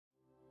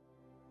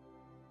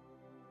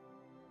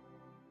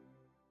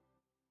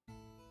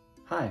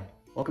Hi,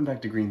 welcome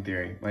back to Green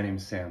Theory. My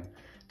name's Sam.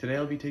 Today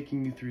I'll be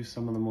taking you through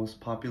some of the most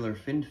popular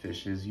finned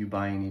fishes you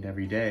buy and eat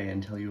every day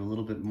and tell you a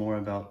little bit more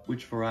about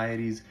which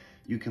varieties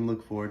you can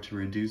look for to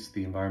reduce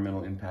the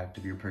environmental impact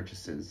of your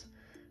purchases.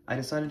 I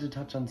decided to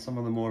touch on some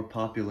of the more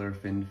popular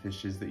finned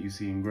fishes that you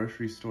see in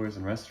grocery stores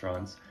and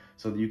restaurants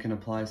so that you can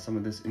apply some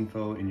of this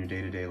info in your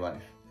day-to-day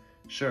life.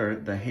 Sure,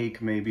 the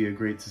hake may be a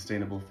great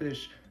sustainable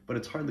fish, but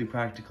it's hardly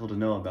practical to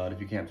know about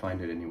if you can't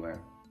find it anywhere.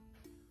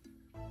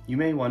 You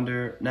may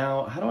wonder,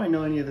 now, how do I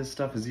know any of this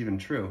stuff is even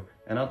true?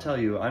 And I'll tell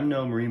you, I'm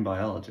no marine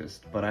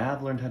biologist, but I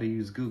have learned how to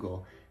use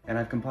Google, and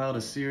I've compiled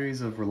a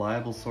series of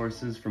reliable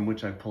sources from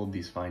which I've pulled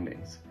these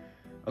findings.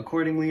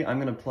 Accordingly, I'm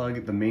going to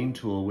plug the main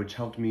tool which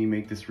helped me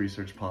make this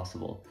research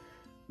possible.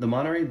 The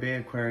Monterey Bay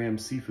Aquarium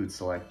Seafood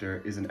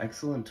Selector is an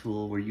excellent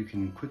tool where you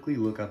can quickly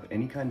look up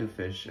any kind of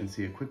fish and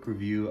see a quick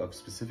review of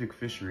specific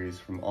fisheries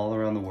from all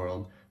around the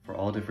world for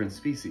all different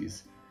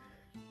species.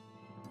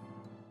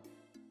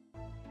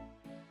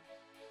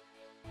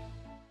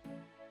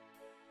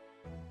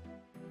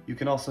 You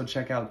can also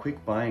check out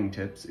quick buying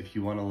tips if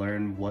you want to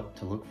learn what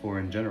to look for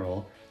in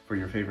general for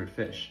your favorite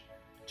fish.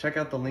 Check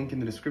out the link in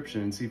the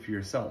description and see for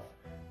yourself.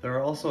 There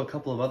are also a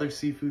couple of other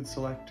seafood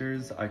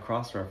selectors I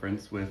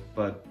cross-reference with,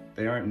 but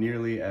they aren't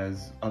nearly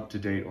as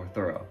up-to-date or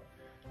thorough.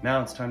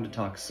 Now it's time to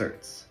talk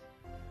certs.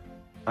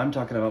 I'm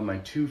talking about my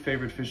two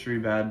favorite fishery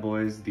bad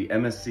boys, the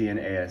MSC and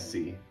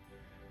ASC.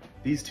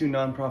 These two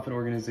nonprofit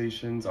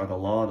organizations are the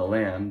law of the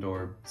land,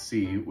 or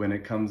sea, when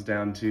it comes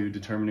down to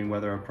determining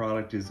whether a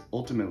product is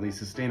ultimately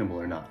sustainable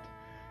or not.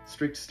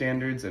 Strict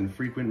standards and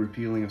frequent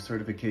repealing of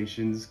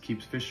certifications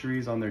keeps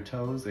fisheries on their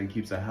toes and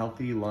keeps a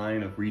healthy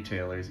line of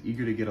retailers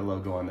eager to get a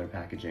logo on their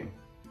packaging.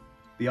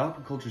 The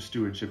Aquaculture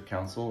Stewardship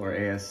Council, or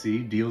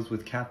ASC, deals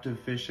with captive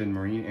fish and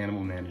marine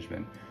animal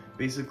management.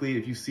 Basically,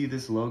 if you see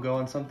this logo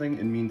on something,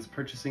 it means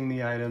purchasing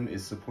the item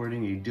is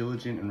supporting a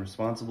diligent and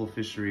responsible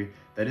fishery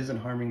that isn't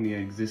harming the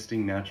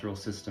existing natural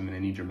system in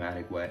any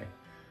dramatic way.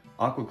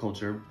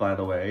 Aquaculture, by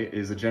the way,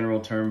 is a general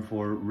term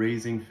for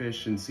raising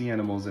fish and sea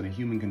animals in a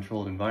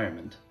human-controlled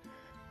environment.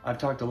 I've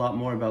talked a lot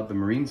more about the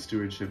Marine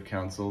Stewardship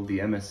Council, the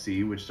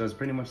MSC, which does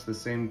pretty much the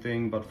same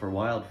thing but for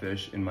wild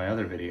fish in my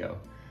other video.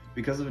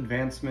 Because of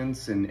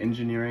advancements in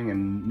engineering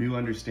and new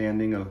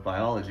understanding of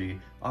biology,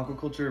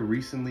 aquaculture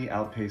recently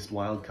outpaced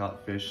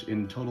wild-caught fish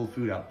in total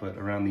food output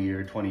around the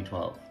year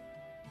 2012.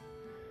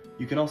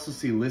 You can also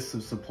see lists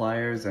of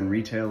suppliers and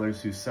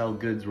retailers who sell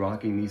goods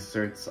rocking these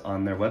certs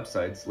on their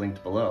websites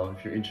linked below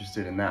if you're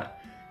interested in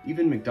that.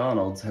 Even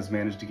McDonald's has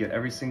managed to get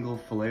every single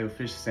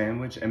Filet-O-Fish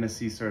sandwich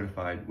MSC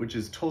certified, which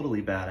is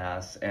totally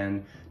badass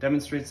and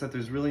demonstrates that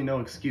there's really no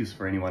excuse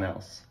for anyone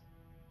else.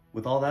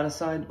 With all that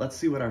aside, let's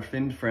see what our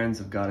finned friends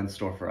have got in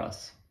store for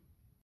us.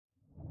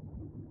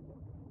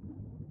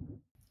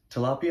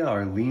 Tilapia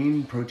are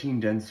lean,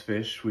 protein-dense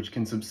fish which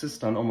can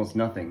subsist on almost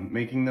nothing,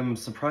 making them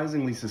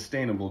surprisingly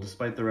sustainable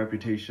despite their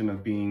reputation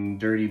of being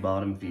dirty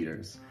bottom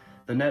feeders.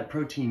 The net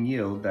protein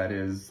yield, that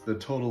is, the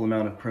total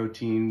amount of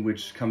protein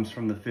which comes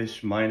from the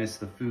fish minus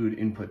the food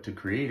input to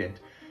create it,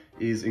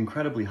 is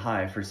incredibly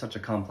high for such a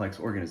complex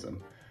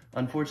organism.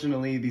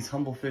 Unfortunately, these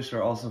humble fish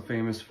are also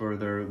famous for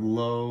their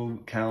low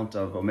count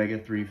of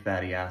omega-3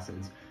 fatty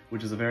acids,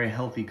 which is a very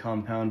healthy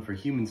compound for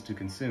humans to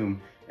consume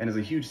and is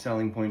a huge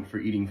selling point for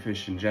eating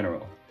fish in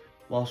general.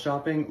 While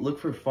shopping, look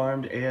for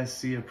farmed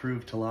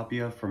ASC-approved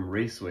tilapia from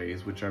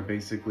raceways, which are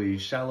basically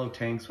shallow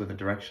tanks with a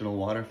directional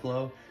water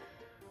flow,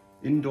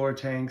 indoor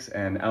tanks,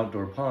 and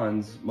outdoor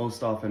ponds,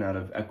 most often out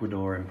of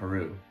Ecuador and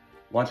Peru.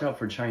 Watch out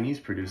for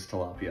Chinese-produced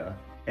tilapia.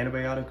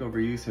 Antibiotic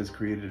overuse has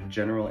created a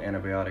general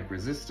antibiotic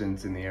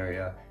resistance in the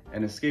area,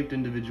 and escaped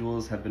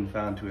individuals have been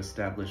found to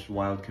establish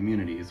wild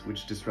communities,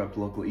 which disrupt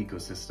local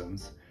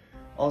ecosystems.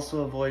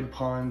 Also avoid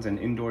ponds and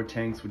indoor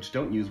tanks which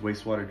don't use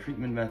wastewater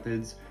treatment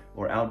methods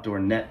or outdoor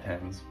net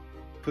pens.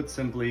 Put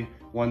simply,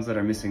 ones that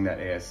are missing that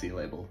ASC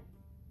label.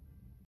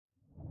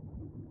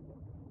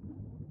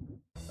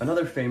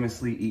 Another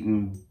famously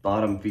eaten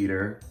bottom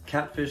feeder,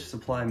 catfish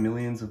supply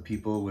millions of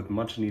people with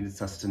much needed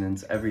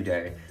sustenance every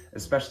day,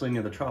 especially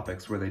near the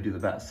tropics where they do the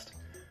best.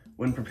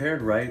 When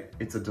prepared right,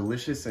 it's a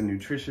delicious and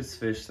nutritious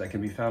fish that can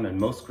be found in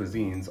most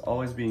cuisines,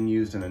 always being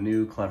used in a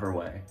new, clever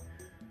way.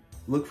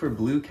 Look for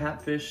blue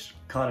catfish,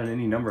 caught in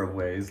any number of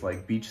ways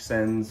like beach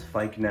seines,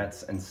 fyke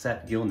nets, and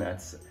set gill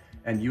nets,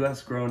 and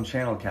US-grown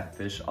channel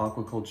catfish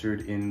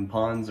aquacultured in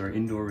ponds or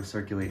indoor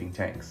recirculating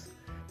tanks.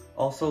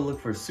 Also look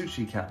for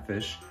sushi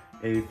catfish,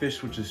 a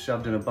fish which is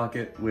shoved in a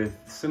bucket with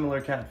similar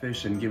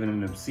catfish and given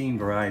an obscene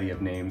variety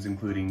of names,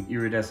 including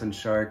iridescent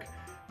shark,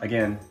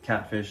 again,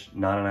 catfish,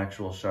 not an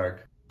actual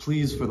shark.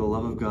 Please, for the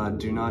love of God,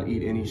 do not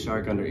eat any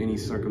shark under any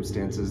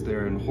circumstances.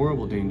 They're in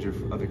horrible danger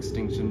of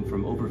extinction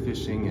from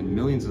overfishing, and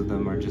millions of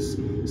them are just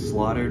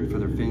slaughtered for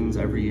their fins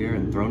every year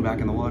and thrown back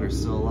in the water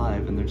still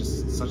alive, and they're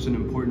just such an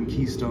important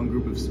keystone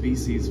group of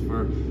species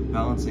for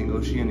balancing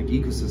oceanic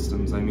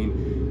ecosystems. I mean,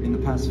 in the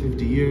past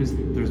 50 years,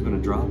 there's been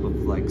a drop of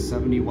like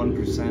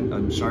 71%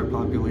 on shark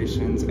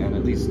populations, and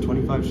at least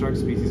 25 shark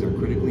species are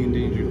critically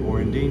endangered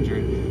or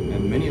endangered,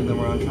 and many of them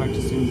are on track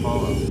to soon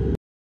follow.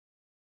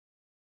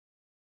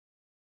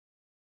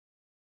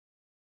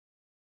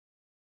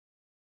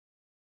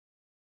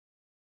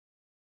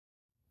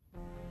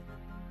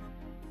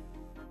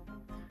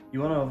 You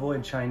want to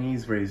avoid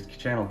Chinese-raised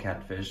channel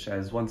catfish,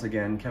 as once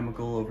again,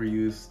 chemical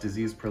overuse,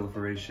 disease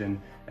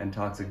proliferation, and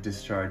toxic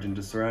discharge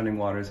into surrounding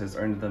waters has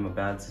earned them a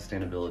bad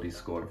sustainability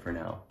score for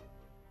now.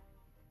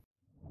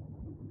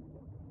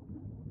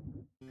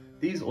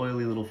 These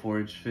oily little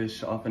forage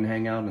fish often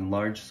hang out in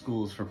large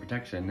schools for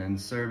protection and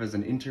serve as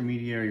an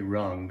intermediary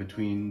rung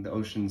between the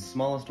ocean's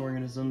smallest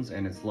organisms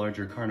and its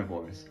larger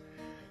carnivores.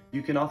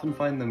 You can often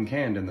find them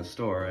canned in the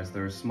store, as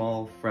their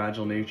small,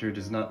 fragile nature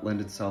does not lend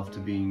itself to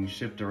being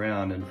shipped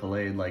around and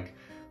filleted like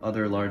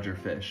other larger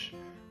fish.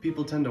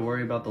 People tend to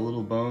worry about the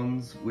little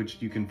bones, which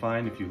you can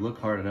find if you look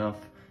hard enough,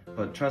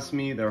 but trust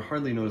me, they're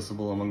hardly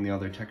noticeable among the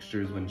other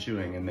textures when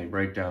chewing, and they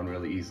break down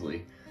really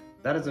easily.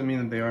 That doesn't mean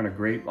that they aren't a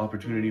great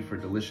opportunity for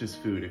delicious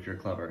food if you're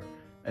clever.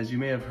 As you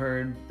may have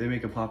heard, they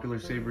make a popular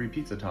savory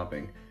pizza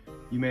topping.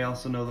 You may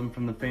also know them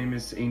from the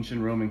famous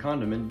ancient Roman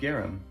condiment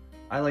garum.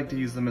 I like to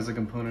use them as a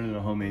component in a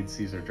homemade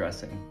Caesar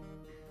dressing.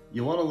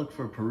 You'll want to look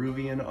for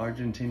Peruvian,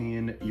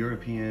 Argentinian,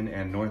 European,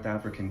 and North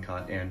African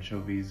caught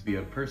anchovies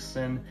via purse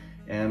seine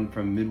and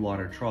from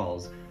midwater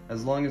trawls,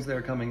 as long as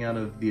they're coming out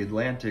of the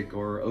Atlantic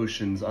or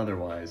oceans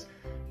otherwise.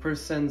 Purse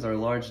seines are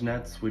large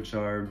nets which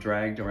are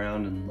dragged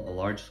around in a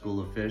large school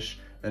of fish,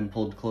 then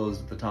pulled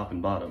closed at the top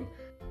and bottom.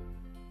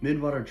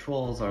 Midwater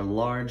trawls are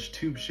large,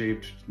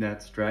 tube-shaped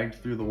nets dragged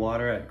through the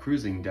water at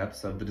cruising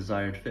depths of the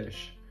desired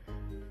fish.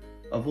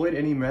 Avoid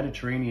any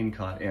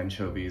Mediterranean-caught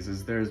anchovies,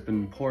 as there has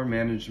been poor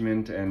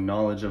management and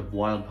knowledge of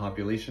wild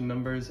population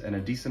numbers and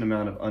a decent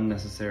amount of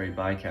unnecessary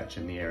bycatch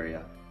in the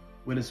area.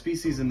 When a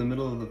species in the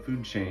middle of the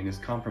food chain is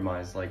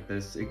compromised like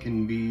this, it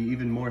can be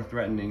even more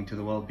threatening to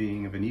the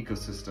well-being of an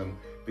ecosystem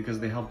because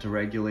they help to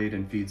regulate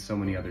and feed so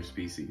many other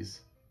species.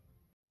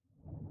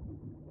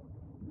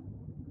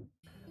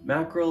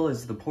 Mackerel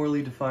is the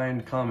poorly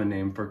defined common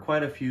name for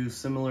quite a few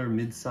similar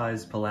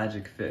mid-sized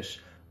pelagic fish,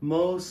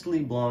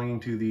 mostly belonging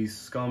to the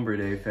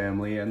Scombridae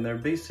family, and they're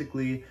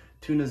basically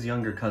tuna's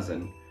younger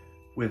cousin,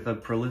 with a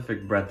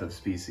prolific breadth of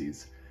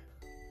species.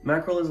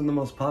 Mackerel isn't the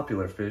most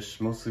popular fish,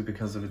 mostly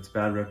because of its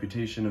bad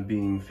reputation of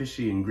being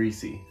fishy and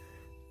greasy.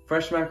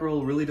 Fresh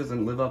mackerel really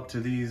doesn't live up to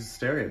these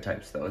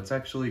stereotypes though. It's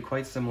actually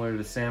quite similar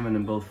to salmon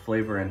in both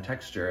flavor and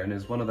texture, and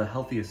is one of the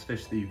healthiest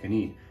fish that you can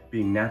eat,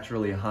 being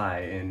naturally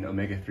high in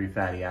omega-3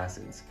 fatty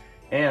acids.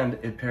 And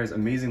it pairs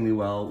amazingly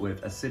well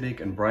with acidic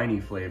and briny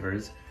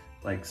flavors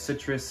like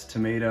citrus,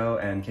 tomato,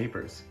 and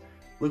capers.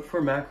 Look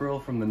for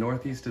mackerel from the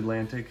Northeast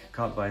Atlantic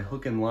caught by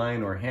hook and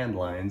line or hand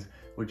lines,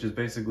 which is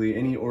basically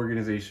any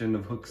organization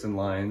of hooks and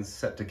lines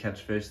set to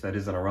catch fish that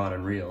isn't a rod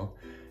and reel,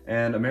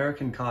 and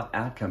American caught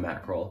Atka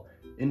mackerel.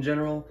 In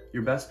general,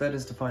 your best bet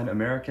is to find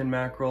American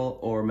mackerel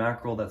or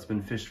mackerel that's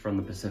been fished from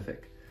the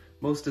Pacific.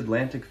 Most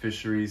Atlantic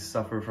fisheries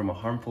suffer from a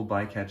harmful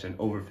bycatch and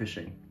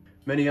overfishing.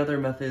 Many other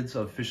methods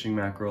of fishing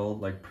mackerel,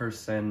 like purse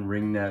seine,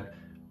 ring net,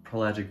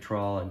 pelagic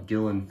trawl, and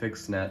gill and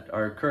fixed net,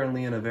 are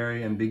currently in a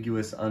very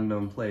ambiguous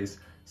unknown place,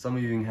 some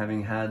even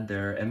having had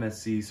their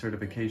MSC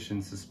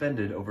certification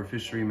suspended over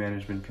fishery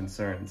management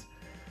concerns.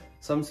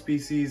 Some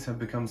species have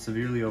become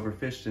severely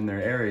overfished in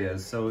their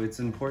areas, so it's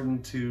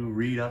important to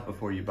read up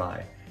before you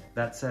buy.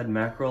 That said,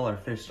 mackerel are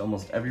fished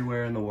almost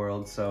everywhere in the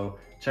world, so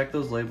check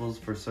those labels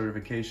for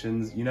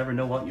certifications. You never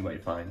know what you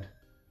might find.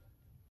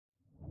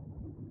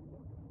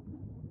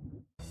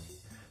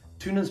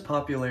 Tuna's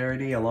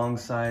popularity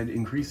alongside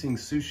increasing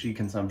sushi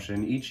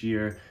consumption each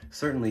year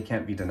certainly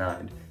can't be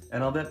denied,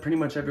 and I'll bet pretty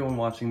much everyone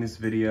watching this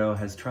video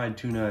has tried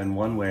tuna in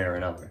one way or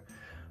another.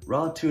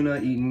 Raw tuna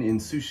eaten in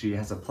sushi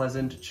has a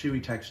pleasant,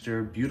 chewy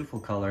texture, beautiful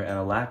color, and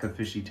a lack of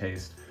fishy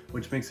taste,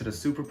 which makes it a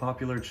super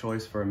popular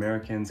choice for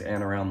Americans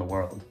and around the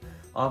world,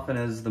 often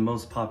as the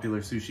most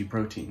popular sushi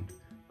protein.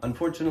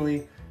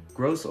 Unfortunately,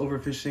 gross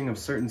overfishing of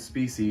certain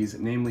species,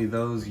 namely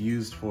those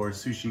used for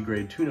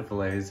sushi-grade tuna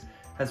fillets,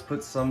 has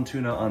put some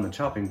tuna on the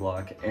chopping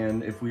block,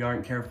 and if we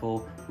aren't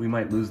careful, we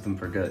might lose them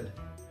for good.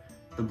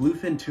 The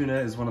bluefin tuna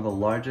is one of the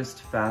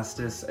largest,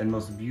 fastest, and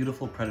most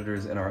beautiful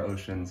predators in our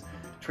oceans,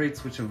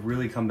 traits which have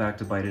really come back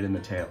to bite it in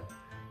the tail.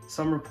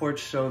 Some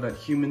reports show that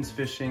humans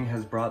fishing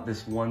has brought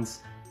this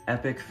once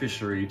epic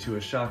fishery to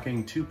a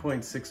shocking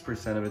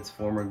 2.6% of its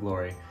former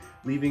glory,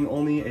 leaving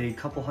only a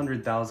couple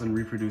 100,000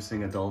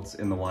 reproducing adults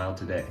in the wild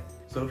today.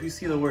 So if you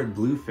see the word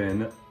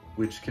bluefin,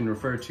 which can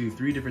refer to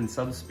 3 different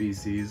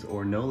subspecies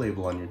or no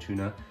label on your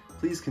tuna,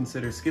 please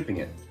consider skipping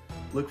it.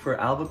 Look for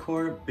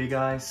albacore,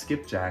 big-eye,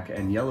 skipjack,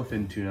 and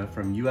yellowfin tuna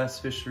from US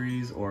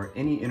fisheries or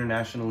any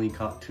internationally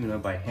caught tuna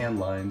by hand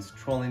lines,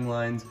 trolling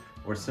lines,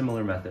 or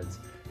similar methods,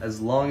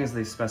 as long as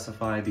they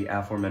specify the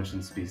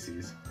aforementioned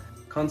species.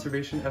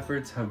 Conservation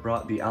efforts have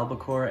brought the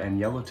albacore and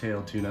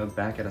yellowtail tuna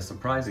back at a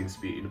surprising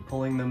speed,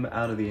 pulling them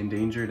out of the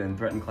endangered and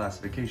threatened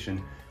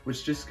classification,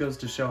 which just goes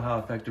to show how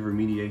effective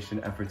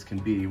remediation efforts can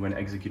be when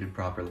executed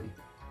properly.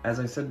 As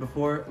I said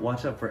before,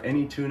 watch out for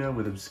any tuna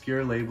with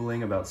obscure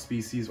labeling about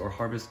species or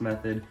harvest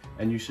method,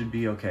 and you should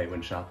be okay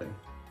when shopping.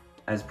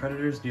 As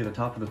predators near the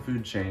top of the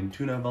food chain,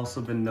 tuna have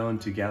also been known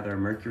to gather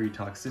mercury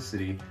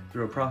toxicity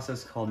through a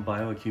process called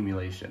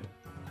bioaccumulation.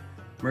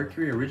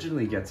 Mercury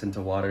originally gets into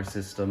water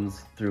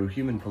systems through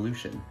human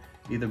pollution.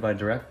 either by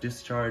direct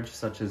discharge,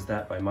 such as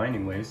that by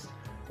mining waste,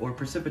 or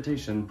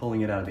precipitation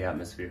pulling it out of the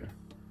atmosphere.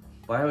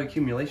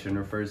 Bioaccumulation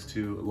refers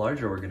to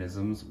larger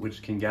organisms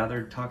which can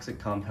gather toxic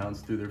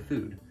compounds through their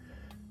food.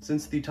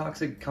 Since the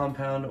toxic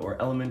compound or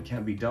element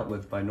can't be dealt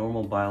with by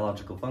normal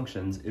biological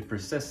functions, it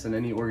persists in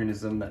any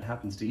organism that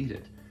happens to eat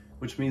it,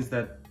 which means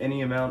that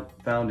any amount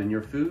found in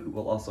your food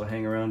will also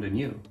hang around in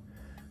you.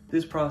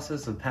 This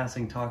process of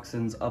passing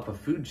toxins up a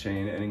food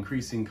chain and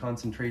increasing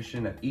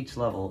concentration at each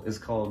level is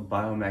called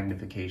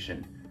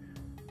biomagnification.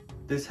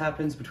 This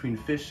happens between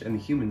fish and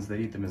the humans that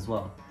eat them as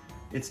well.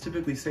 It's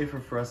typically safer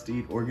for us to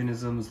eat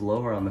organisms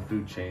lower on the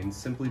food chain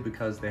simply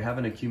because they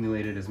haven't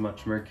accumulated as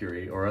much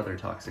mercury or other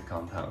toxic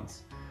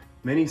compounds.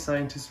 Many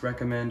scientists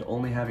recommend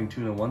only having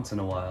tuna once in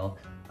a while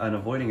and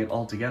avoiding it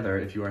altogether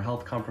if you are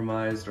health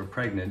compromised or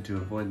pregnant to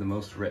avoid the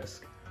most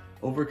risk.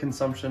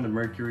 Overconsumption of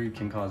mercury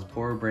can cause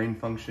poor brain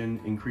function,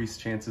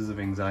 increased chances of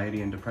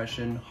anxiety and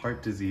depression,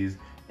 heart disease,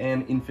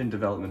 and infant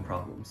development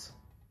problems.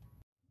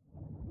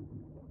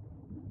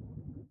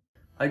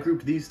 I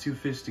grouped these two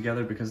fish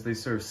together because they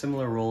serve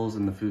similar roles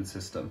in the food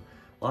system.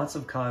 Lots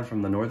of cod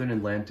from the northern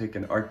Atlantic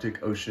and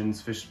Arctic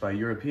oceans fished by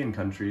European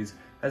countries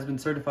has been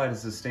certified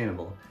as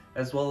sustainable,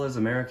 as well as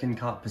American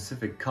caught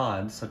Pacific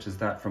cod, such as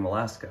that from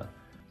Alaska.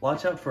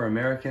 Watch out for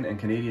American and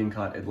Canadian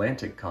caught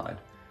Atlantic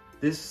cod.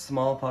 This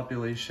small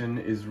population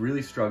is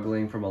really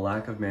struggling from a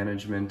lack of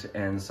management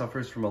and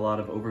suffers from a lot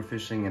of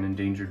overfishing and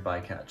endangered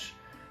bycatch.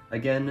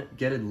 Again,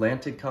 get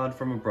Atlantic cod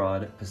from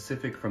abroad,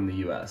 Pacific from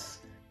the US.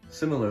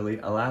 Similarly,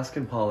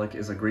 Alaskan pollock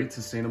is a great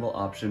sustainable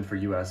option for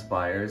US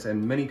buyers,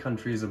 and many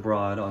countries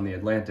abroad on the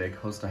Atlantic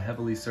host a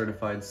heavily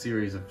certified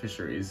series of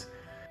fisheries.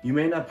 You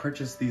may not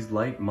purchase these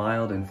light,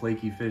 mild, and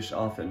flaky fish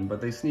often, but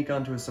they sneak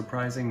onto a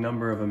surprising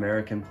number of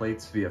American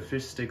plates via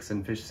fish sticks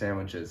and fish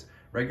sandwiches,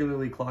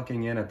 regularly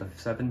clocking in at the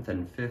 7th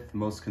and 5th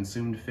most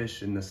consumed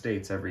fish in the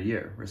States every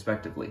year,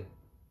 respectively.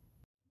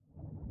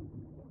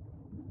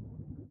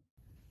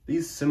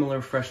 These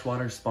similar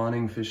freshwater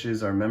spawning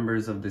fishes are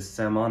members of the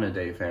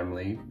Salmonidae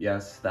family,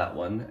 yes, that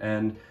one,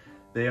 and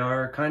they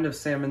are kind of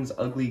salmon's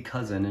ugly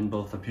cousin in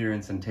both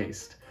appearance and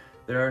taste.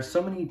 There are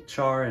so many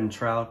char and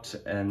trout,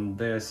 and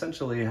they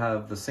essentially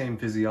have the same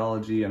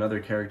physiology and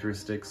other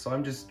characteristics, so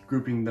I'm just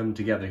grouping them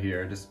together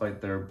here, despite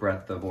their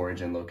breadth of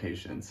origin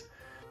locations.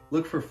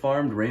 Look for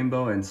farmed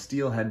rainbow and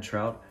steelhead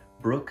trout,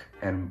 brook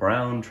and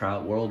brown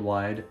trout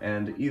worldwide,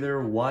 and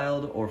either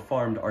wild or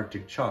farmed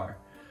Arctic char.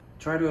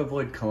 Try to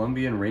avoid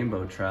Colombian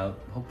rainbow trout.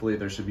 Hopefully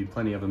there should be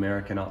plenty of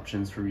American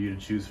options for you to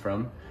choose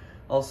from.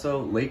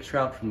 Also, lake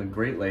trout from the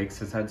Great Lakes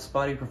has had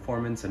spotty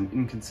performance and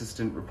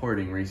inconsistent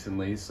reporting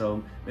recently,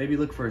 so maybe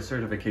look for a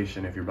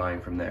certification if you're buying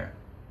from there.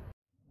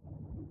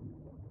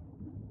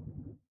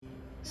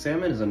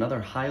 Salmon is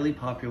another highly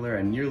popular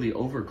and nearly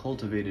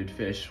over-cultivated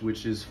fish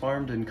which is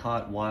farmed and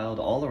caught wild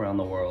all around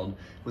the world,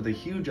 with a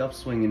huge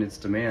upswing in its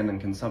demand and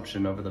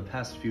consumption over the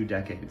past few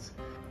decades.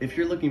 If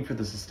you're looking for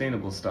the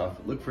sustainable stuff,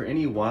 look for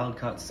any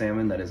wild-caught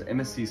salmon that is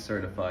MSC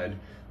certified,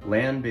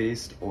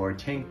 land-based or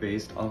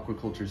tank-based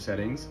aquaculture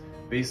settings,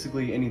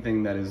 basically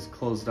anything that is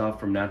closed off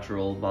from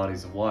natural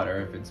bodies of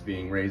water if it's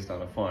being raised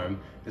on a farm,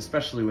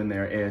 especially when they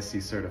are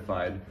ASC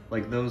certified,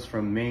 like those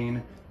from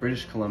Maine,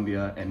 British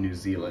Columbia, and New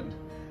Zealand.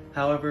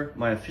 However,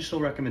 my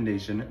official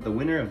recommendation, the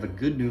winner of the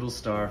Good Noodle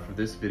Star for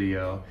this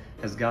video,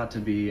 has got to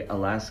be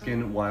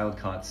Alaskan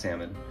wild-caught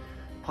salmon.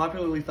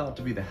 Popularly thought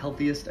to be the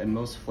healthiest and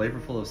most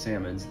flavorful of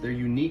salmons, their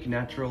unique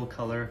natural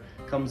color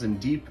comes in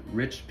deep,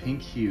 rich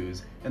pink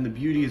hues, and the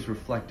beauty is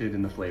reflected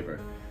in the flavor.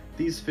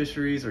 These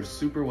fisheries are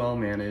super well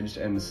managed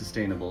and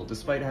sustainable,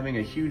 despite having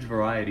a huge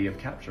variety of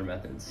capture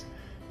methods.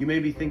 You may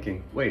be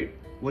thinking, wait,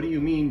 what do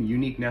you mean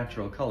unique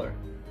natural color?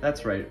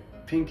 That's right,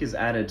 pink is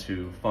added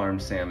to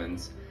farmed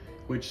salmons,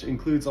 which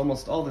includes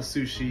almost all the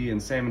sushi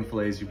and salmon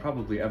fillets you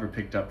probably ever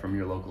picked up from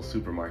your local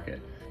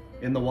supermarket.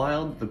 In the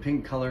wild, the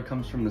pink color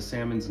comes from the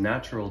salmon's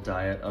natural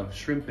diet of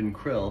shrimp and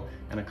krill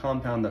and a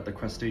compound that the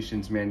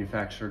crustaceans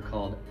manufacture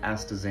called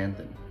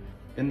astaxanthin.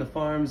 In the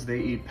farms, they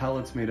eat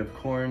pellets made of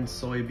corn,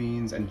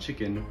 soybeans, and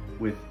chicken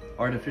with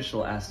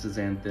artificial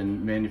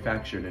astaxanthin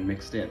manufactured and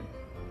mixed in.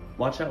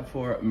 Watch out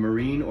for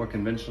marine or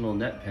conventional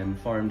net pen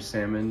farmed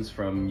salmons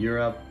from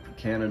Europe,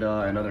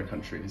 Canada, and other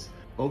countries.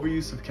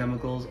 Overuse of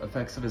chemicals,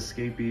 effects of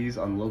escapees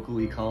on local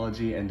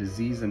ecology, and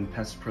disease and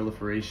pest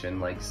proliferation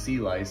like sea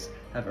lice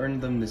have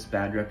earned them this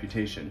bad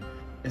reputation.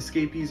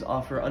 Escapees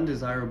offer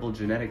undesirable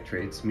genetic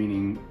traits,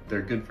 meaning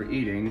they're good for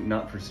eating,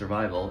 not for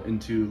survival,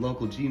 into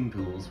local gene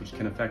pools which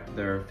can affect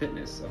their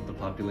fitness of the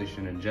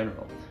population in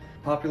general.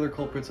 Popular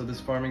culprits of this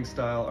farming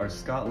style are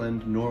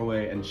Scotland,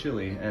 Norway, and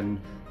Chile,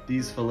 and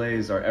these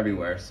fillets are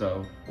everywhere,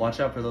 so watch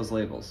out for those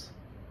labels.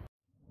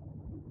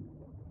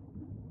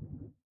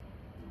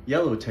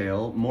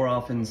 Yellowtail, more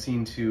often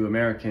seen to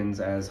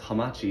Americans as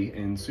hamachi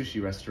in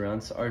sushi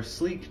restaurants, are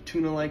sleek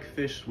tuna-like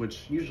fish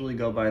which usually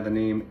go by the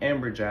name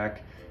amberjack,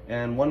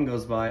 and one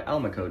goes by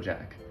almaco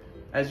jack.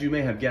 As you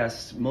may have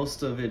guessed,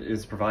 most of it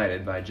is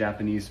provided by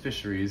Japanese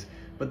fisheries,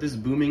 but this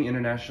booming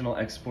international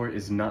export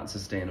is not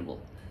sustainable.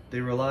 They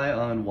rely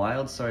on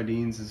wild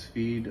sardines as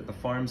feed, the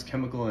farm's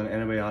chemical and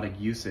antibiotic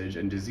usage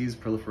and disease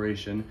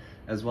proliferation,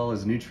 as well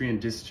as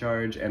nutrient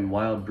discharge and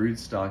wild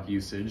broodstock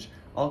usage,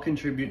 all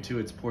contribute to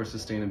its poor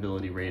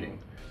sustainability rating.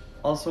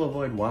 Also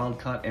avoid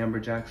wild-caught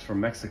amberjacks from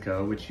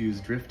Mexico, which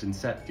use drift and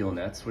set gill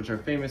nets, which are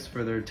famous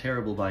for their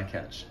terrible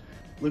bycatch.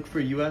 Look for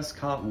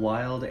US-caught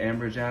wild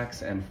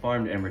amberjacks and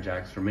farmed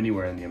amberjacks from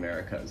anywhere in the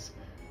Americas.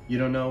 You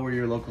don't know where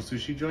your local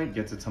sushi joint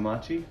gets its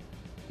hamachi?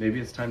 Maybe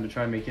it's time to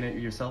try making it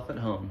yourself at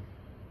home.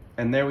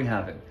 And there we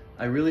have it.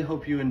 I really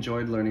hope you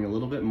enjoyed learning a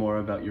little bit more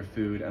about your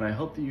food, and I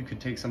hope that you could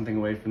take something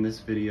away from this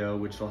video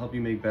which will help you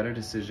make better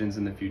decisions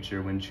in the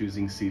future when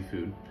choosing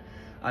seafood.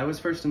 I was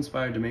first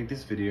inspired to make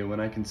this video when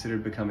I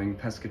considered becoming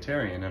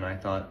pescatarian, and I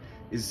thought,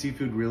 is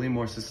seafood really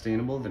more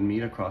sustainable than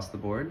meat across the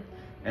board?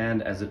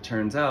 And as it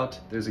turns out,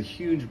 there's a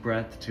huge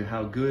breadth to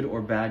how good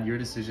or bad your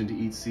decision to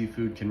eat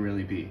seafood can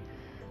really be.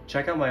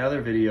 Check out my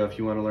other video if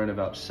you want to learn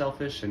about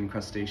shellfish and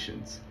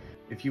crustaceans.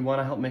 If you want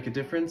to help make a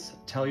difference,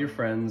 tell your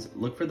friends,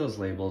 look for those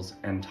labels,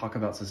 and talk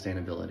about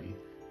sustainability.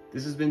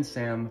 This has been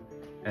Sam,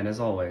 and as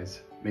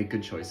always, make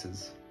good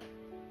choices.